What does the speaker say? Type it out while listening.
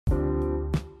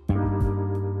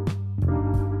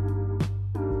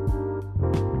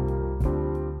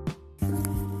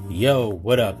Yo,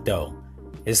 what up, though?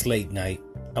 It's late night.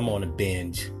 I'm on a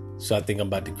binge, so I think I'm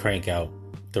about to crank out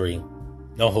 3.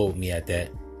 Don't hold me at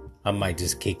that. I might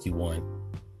just kick you one.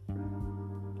 You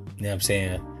know what I'm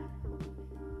saying?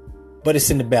 But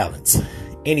it's in the balance.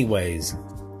 Anyways,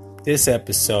 this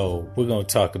episode, we're going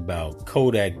to talk about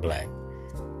Kodak Black,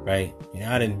 right?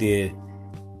 I done did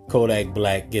Kodak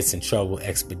Black Gets in Trouble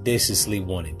Expeditiously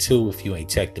 1 and 2. If you ain't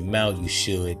checked them out, you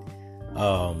should.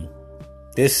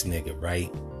 This nigga,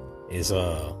 right, is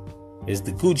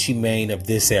the Gucci Mane of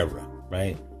this era,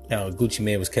 right? Now, Gucci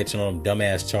Mane was catching on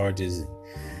dumbass charges.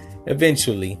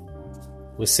 Eventually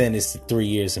was sentenced to 3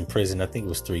 years in prison. I think it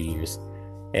was 3 years.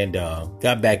 And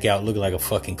got back out looking like a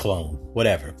fucking clone.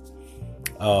 Whatever.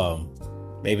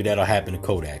 Maybe that'll happen to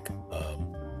Kodak.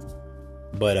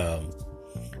 But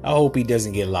I hope he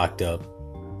doesn't get locked up.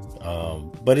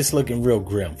 But it's looking real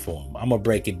grim for him. I'm going to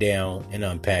break it down and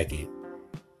unpack it.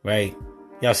 Right?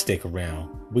 Y'all stick around.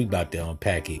 We about to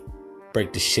unpack it.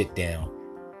 Break the shit down.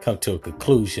 Come to a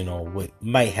conclusion on what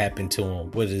might happen to him.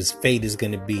 What his fate is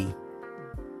going to be.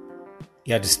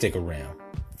 Y'all just stick around.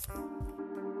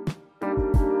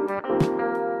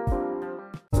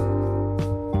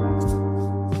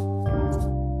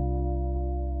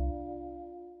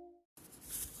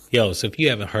 Yo, so if you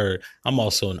haven't heard, I'm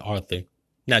also an author,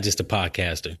 not just a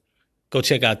podcaster. Go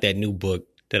check out that new book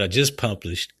that I just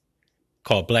published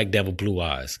called Black Devil Blue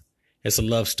Eyes. It's a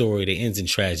love story that ends in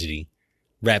tragedy,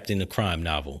 wrapped in a crime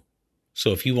novel.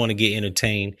 So if you want to get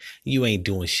entertained, you ain't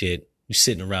doing shit. You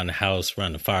sitting around the house,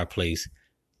 around the fireplace,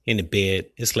 in the bed.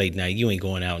 It's late night. You ain't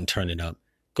going out and turning up.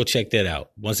 Go check that out.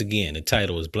 Once again, the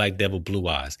title is Black Devil Blue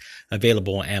Eyes,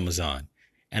 available on Amazon.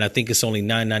 And I think it's only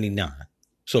 $9.99.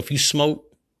 So if you smoke,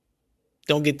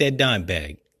 don't get that dime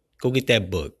bag. Go get that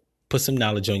book. Put some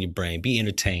knowledge on your brain. Be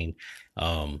entertained.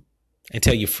 And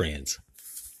tell your friends.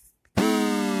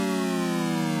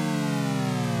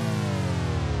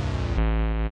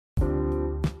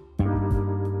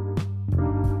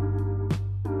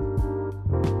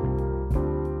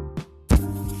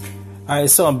 All right,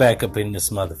 so I'm back up in this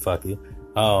motherfucker.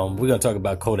 We're going to talk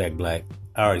about Kodak Black.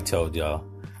 I already told y'all.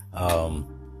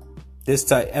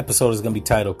 This episode is going to be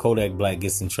titled Kodak Black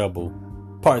Gets in Trouble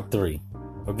Part 3.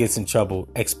 Or Gets in Trouble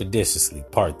Expeditiously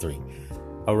Part 3.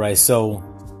 All right, so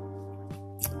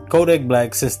Kodak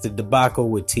Black, since the debacle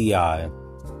with T.I.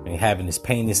 and having his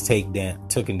penis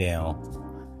taken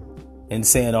down and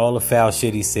saying all the foul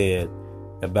shit he said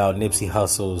about Nipsey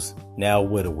Hussle's now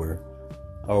widower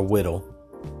or widow.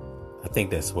 I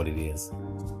think that's what it is.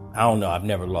 I don't know. I've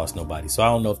never lost nobody. So I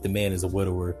don't know if the man is a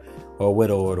widower or a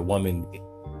widow or the woman.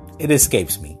 It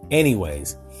escapes me.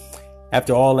 Anyways,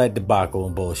 after all that debacle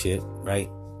and bullshit, right?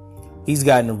 He's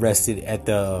gotten arrested at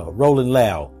the Rolling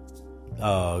Loud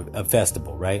a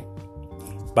festival, right?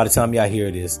 By the time y'all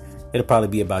hear this, it'll probably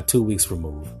be about 2 weeks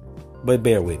removed. But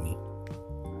bear with me.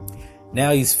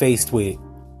 Now he's faced with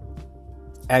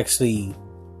actually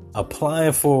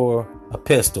applying for a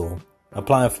pistol.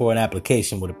 Applying for an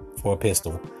application for a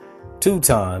pistol 2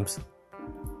 times,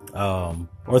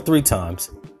 or 3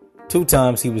 times. 2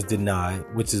 times he was denied,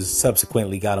 which is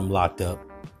subsequently got him locked up.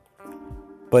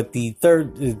 But the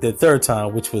third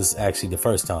time, which was actually the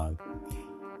first time,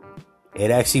 it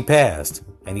actually passed,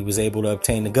 and he was able to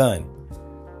obtain the gun.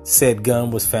 Said gun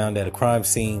was found at a crime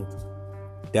scene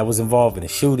that was involved in a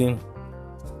shooting,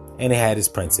 and it had his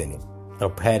prints in it,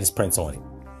 or had his prints on it.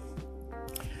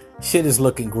 Shit is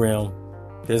looking grim.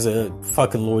 There's a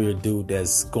fucking lawyer dude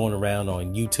that's going around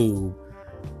on YouTube,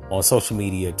 on social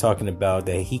media, talking about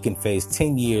that he can face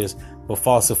 10 years for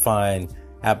falsifying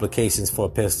applications for a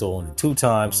pistol only 2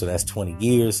 times. So that's 20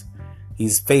 years.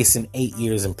 He's facing 8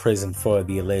 years in prison for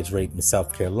the alleged rape in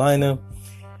South Carolina.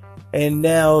 And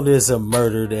now there's a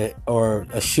murder or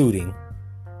a shooting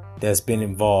that's been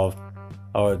involved,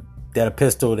 or that a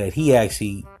pistol that he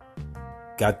actually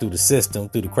got through the system,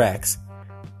 through the cracks.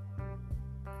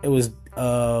 It was,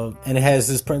 and it has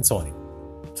his prints on it.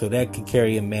 So that can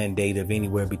carry a mandate of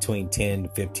anywhere between 10 to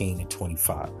 15 and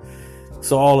 25.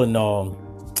 So all in all,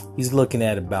 he's looking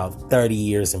at about 30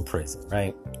 years in prison,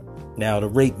 right? Now the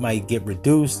rate might get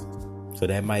reduced. So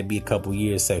that might be a couple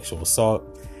years sexual assault.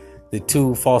 The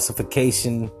 2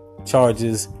 falsification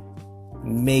charges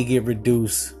may get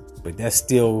reduced, but that's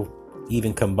still,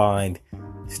 even combined,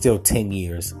 still 10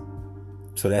 years.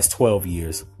 So that's 12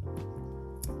 years.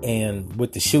 And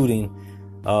with the shooting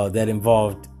that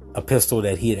involved a pistol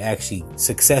that he had actually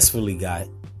successfully got,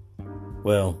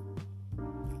 well,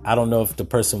 I don't know if the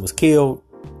person was killed,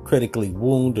 critically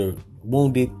wounded,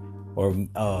 or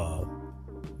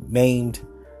maimed,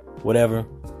 whatever.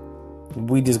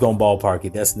 We just gonna ballpark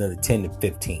it. That's another 10 to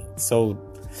 15. So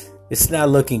it's not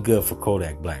looking good for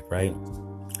Kodak Black, right?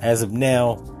 As of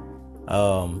now,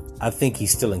 I think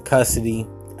he's still in custody.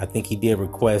 I think he did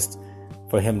request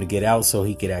for him to get out so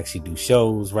he could actually do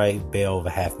shows, right? Bail of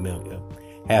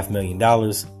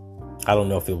 $500,000. I don't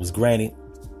know if it was granted.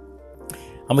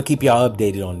 I'm gonna keep y'all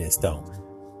updated on this though.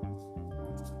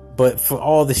 But for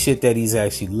all the shit that he's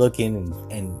actually looking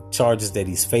and charges that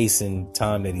he's facing,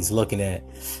 time that he's looking at,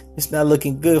 it's not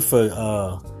looking good for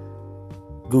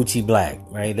Gucci Black,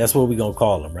 right? That's what we're gonna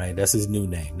call him, right? That's his new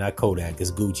name, not Kodak,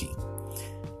 it's Gucci.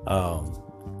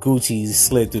 Gucci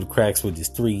slid through the cracks with his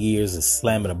 3 years of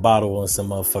slamming a bottle on some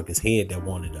motherfucker's head that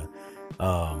wanted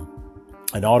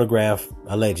an autograph,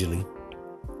 allegedly.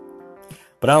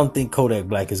 But I don't think Kodak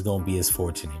Black is gonna be as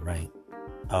fortunate, right?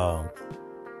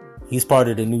 He's part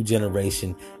of the new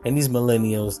generation, and these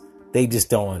millennials, they just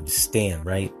don't understand,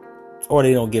 right? Or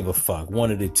they don't give a fuck.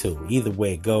 One of the two. Either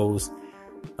way it goes.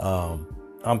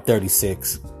 I'm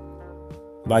 36.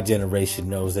 My generation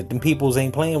knows that them peoples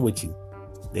ain't playing with you.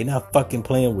 They not fucking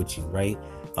playing with you, right?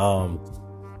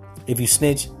 If you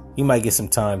snitch, you might get some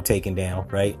time taken down,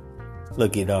 right?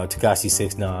 Look at Tekashi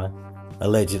 6ix9ine,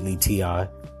 allegedly T.I.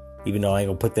 Even though I ain't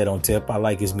gonna put that on tip, I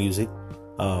like his music.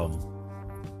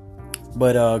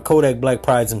 But Kodak Black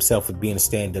prides himself for being a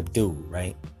stand-up dude,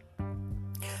 right?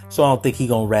 So I don't think he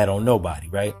gonna rat on nobody,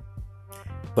 right?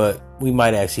 But we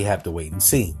might actually have to wait and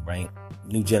see, right?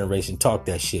 New generation talk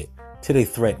that shit till they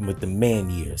threaten with the man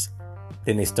years.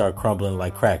 Then they start crumbling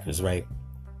like crackers, right?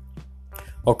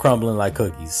 Or crumbling like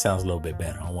cookies. Sounds a little bit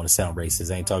better. I don't want to sound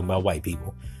racist. I ain't talking about white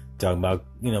people. I'm talking about,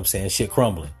 you know what I'm saying, shit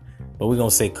crumbling. But we're going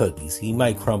to say cookies. He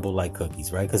might crumble like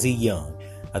cookies, right? Because he's young.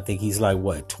 I think he's like,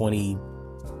 what, 20?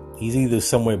 He's either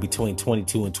somewhere between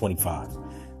 22 and 25.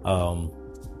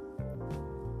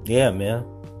 Yeah, man.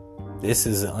 This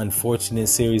is an unfortunate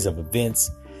series of events.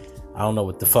 I don't know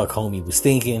what the fuck homie was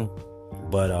thinking.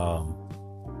 But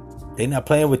they not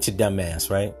playing with your dumb ass,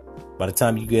 right? By the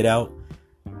time you get out,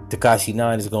 Tekashi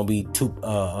 9 is going to be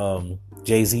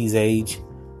Jay-Z's age,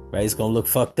 right? It's going to look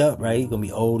fucked up, right? You're going to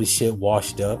be old as shit,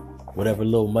 washed up. Whatever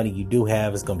little money you do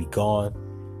have is going to be gone.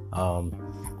 I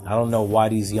don't know why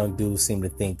these young dudes seem to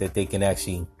think that they can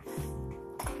actually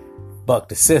buck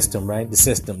the system, right? The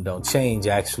system don't change.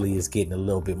 Actually, it's getting a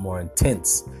little bit more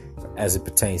intense as it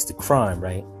pertains to crime,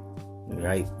 right?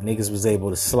 Right? Niggas was able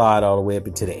to slide all the way up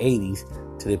into the 80s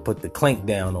till they put the clank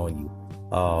down on you.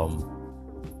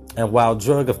 And while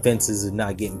drug offenses are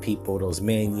not getting people those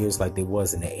man years like they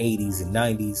was in the 80s and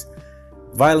 90s,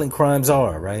 violent crimes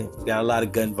are, right? You got a lot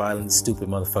of gun violence, stupid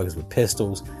motherfuckers with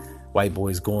pistols, white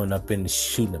boys going up and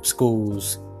shooting up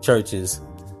schools, churches,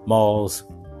 malls,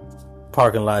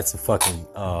 parking lots of fucking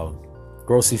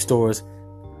grocery stores.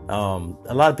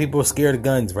 A lot of people are scared of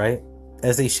guns, right?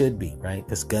 As they should be, right?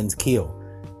 Because guns kill.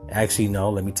 Actually, no,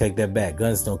 let me take that back.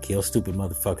 Guns don't kill. Stupid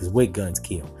motherfuckers with guns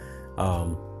kill.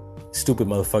 Stupid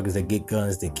motherfuckers that get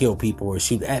guns that kill people or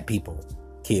shoot at people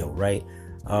kill, right?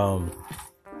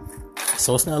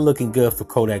 So it's not looking good for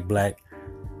Kodak Black.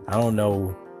 I don't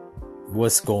know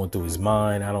what's going through his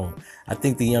mind. I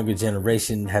think the younger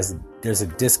generation there's a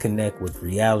disconnect with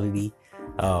reality.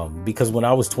 Because when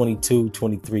I was 22,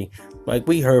 23, like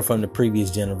we heard from the previous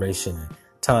generation,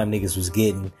 time niggas was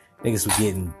getting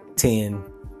 10,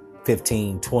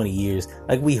 15, 20 years.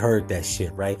 Like we heard that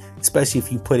shit, right? Especially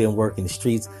if you put in work in the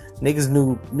streets. Niggas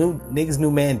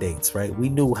knew mandates, right? We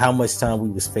knew how much time we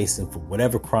was facing for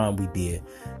whatever crime we did,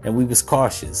 and we was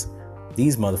cautious.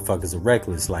 These motherfuckers are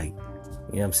reckless, like,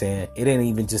 you know what I'm saying? It ain't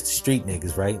even just the street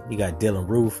niggas, right? You got Dylan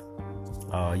Roof.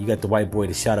 You got the white boy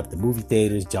that shot up the movie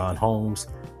theaters, John Holmes.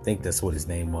 I think that's what his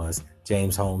name was.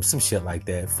 James Holmes, some shit like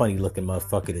that. Funny looking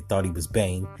motherfucker that thought he was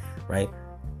Bane, right?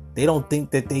 They don't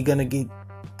think that they gonna get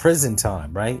prison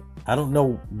time, right? I don't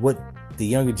know what the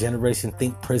younger generation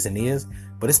think prison is,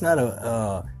 but it's not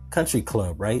a country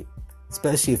club, right?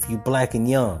 Especially if you black and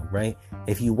young, right?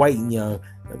 If you white and young,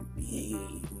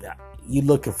 you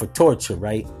looking for torture,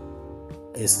 right?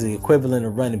 It's the equivalent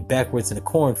of running backwards in a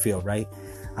cornfield, right?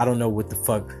 I don't know what the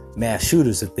fuck mass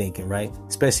shooters are thinking, right?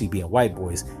 Especially being white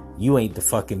boys. You ain't the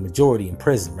fucking majority in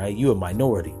prison, right? You a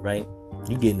minority, right?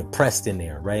 You getting oppressed in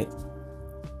there, right?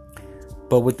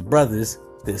 But with the brothers,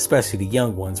 especially the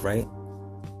young ones, right?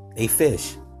 They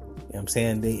fish. You know what I'm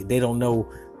saying? They don't know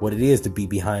what it is to be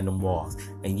behind them walls.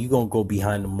 And you gonna go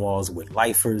behind them walls with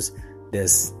lifers they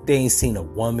ain't seen a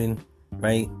woman,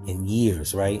 right, in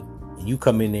years, right? And you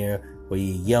come in there with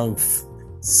your young,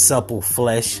 supple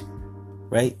flesh,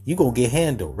 right? You gonna get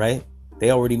handled, right?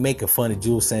 They already making fun of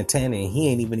Jules Santana, and he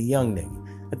ain't even a young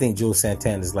nigga. I think Jules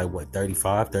Santana is like, what,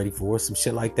 35, 34, some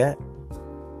shit like that.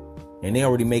 And they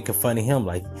already making fun of him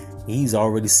like he's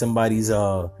already somebody's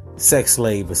sex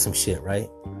slave or some shit, right?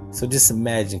 So just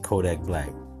imagine Kodak Black.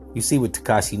 You see what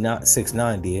Tekashi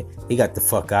 6ix9ine did? He got the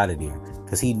fuck out of there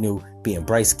because he knew being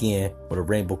bright skinned with a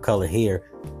rainbow colored hair,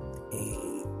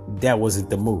 that wasn't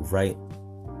the move, right?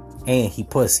 And he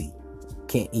pussy.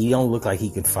 He don't look like he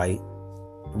can fight.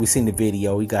 We seen the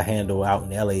video. He got handled out in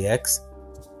LAX,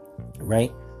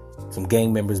 right? Some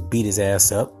gang members beat his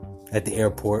ass up at the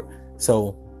airport.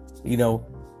 So, he know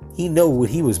what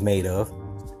he was made of.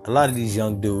 A lot of these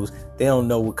young dudes, they don't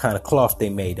know what kind of cloth they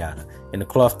made out of. And the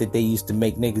cloth that they used to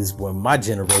make niggas where my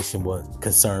generation was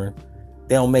concerned,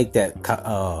 they don't make that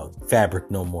fabric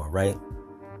no more, right?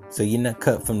 So you're not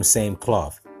cut from the same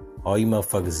cloth. All you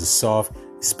motherfuckers is soft,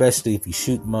 especially if you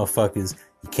shoot motherfuckers,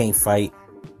 you can't fight.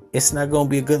 It's not going to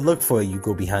be a good look for you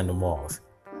go behind the walls.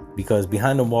 Because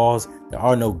behind the walls, there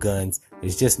are no guns.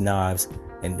 It's just knives.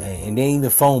 And they ain't even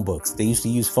phone books. They used to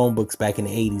use phone books back in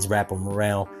the 80s, wrap them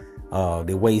around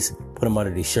their waist, put them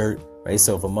under their shirt, right?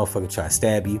 So if a motherfucker try to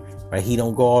stab you, right, he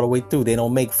don't go all the way through. They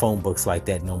don't make phone books like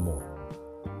that no more.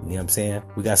 You know what I'm saying?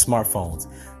 We got smartphones.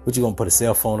 What, you gonna put a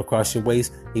cell phone across your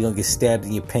waist? You're gonna get stabbed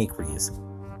in your pancreas.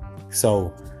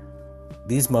 So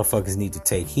these motherfuckers need to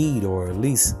take heed, or at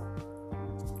least,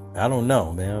 I don't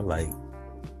know, man. Like,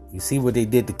 you see what they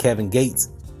did to Kevin Gates?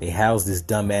 They housed this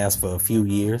dumbass for a few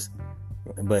years.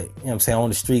 But, you know what I'm saying, on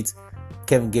the streets,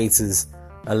 Kevin Gates is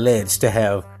alleged to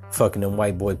have fucking them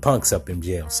white boy punks up in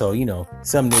jail. So,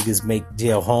 some niggas make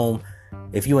jail home.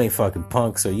 If you ain't fucking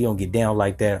punks or you don't get down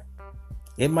like that,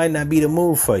 it might not be the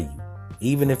move for you.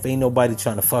 Even if ain't nobody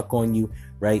trying to fuck on you,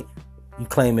 right? You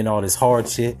claiming all this hard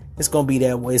shit. It's going to be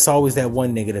that way. It's always that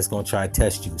one nigga that's going to try to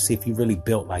test you. See if you really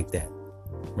built like that,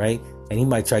 right? And he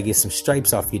might try to get some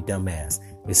stripes off your dumb ass.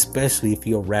 Especially if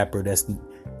you're a rapper that's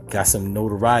got some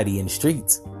notoriety in the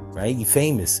streets, right? You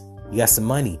famous. You got some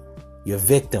money. You're a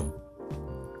victim.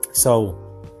 So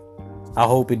I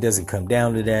hope it doesn't come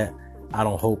down to that. I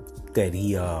don't hope that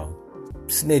he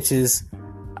snitches.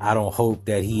 I don't hope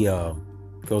that he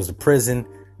goes to prison.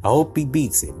 I hope he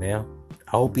beats it, man.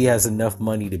 I hope he has enough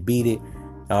money to beat it.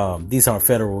 These aren't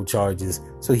federal charges,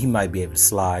 so he might be able to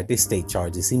slide. They're state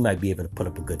charges. He might be able to put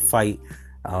up a good fight.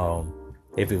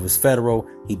 If it was federal,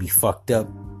 he'd be fucked up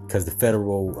because the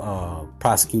federal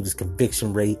prosecutor's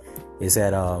conviction rate is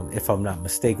at, if I'm not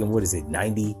mistaken, what is it,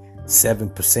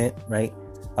 97%, right?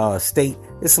 State,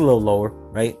 it's a little lower,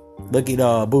 right? Look at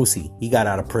Boosie. He got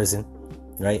out of prison,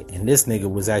 right? And this nigga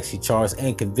was actually charged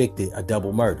and convicted of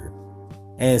double murder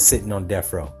and sitting on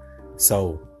death row.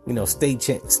 So, state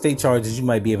charges you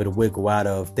might be able to wiggle out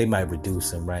of. They might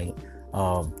reduce them, right?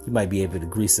 You might be able to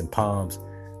grease some palms.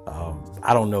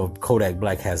 I don't know if Kodak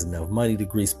Black has enough money to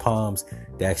grease palms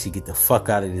to actually get the fuck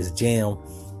out of this jam,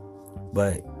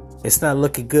 but it's not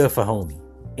looking good for homie.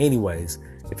 Anyways,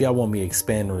 if y'all want me to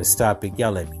expand on this topic,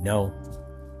 y'all let me know.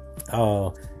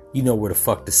 You know where the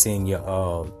fuck to send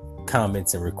your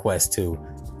comments and requests to.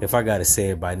 If I gotta say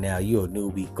it by now, you a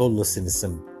newbie, go listen to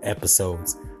some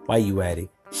episodes. While you at it,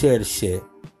 share the shit.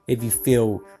 If you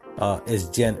feel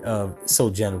so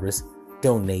generous,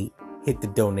 donate. Hit the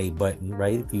donate button,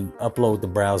 right? If you upload the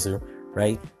browser,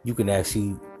 right, you can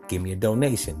actually give me a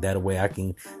donation. That way I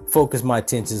can focus my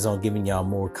attentions on giving y'all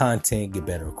more content, get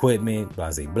better equipment,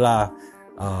 blah, blah,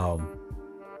 blah.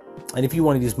 And if you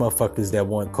one of these motherfuckers that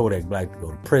want Kodak Black to go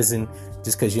to prison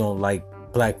just because you don't like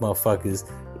black motherfuckers,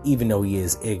 even though he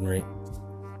is ignorant,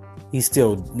 he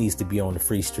still needs to be on the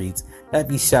free streets. If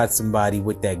he shot somebody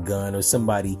with that gun or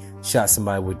somebody shot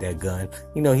somebody with that gun,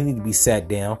 he need to be sat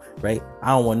down, right? I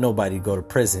don't want nobody to go to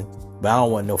prison, but I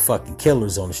don't want no fucking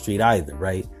killers on the street either,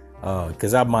 right?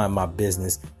 Because I mind my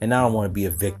business and I don't want to be a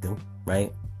victim,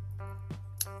 right?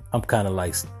 I'm kind of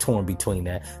like torn between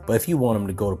that. But if you want him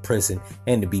to go to prison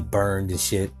and to be burned and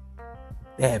shit,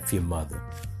 have your mother.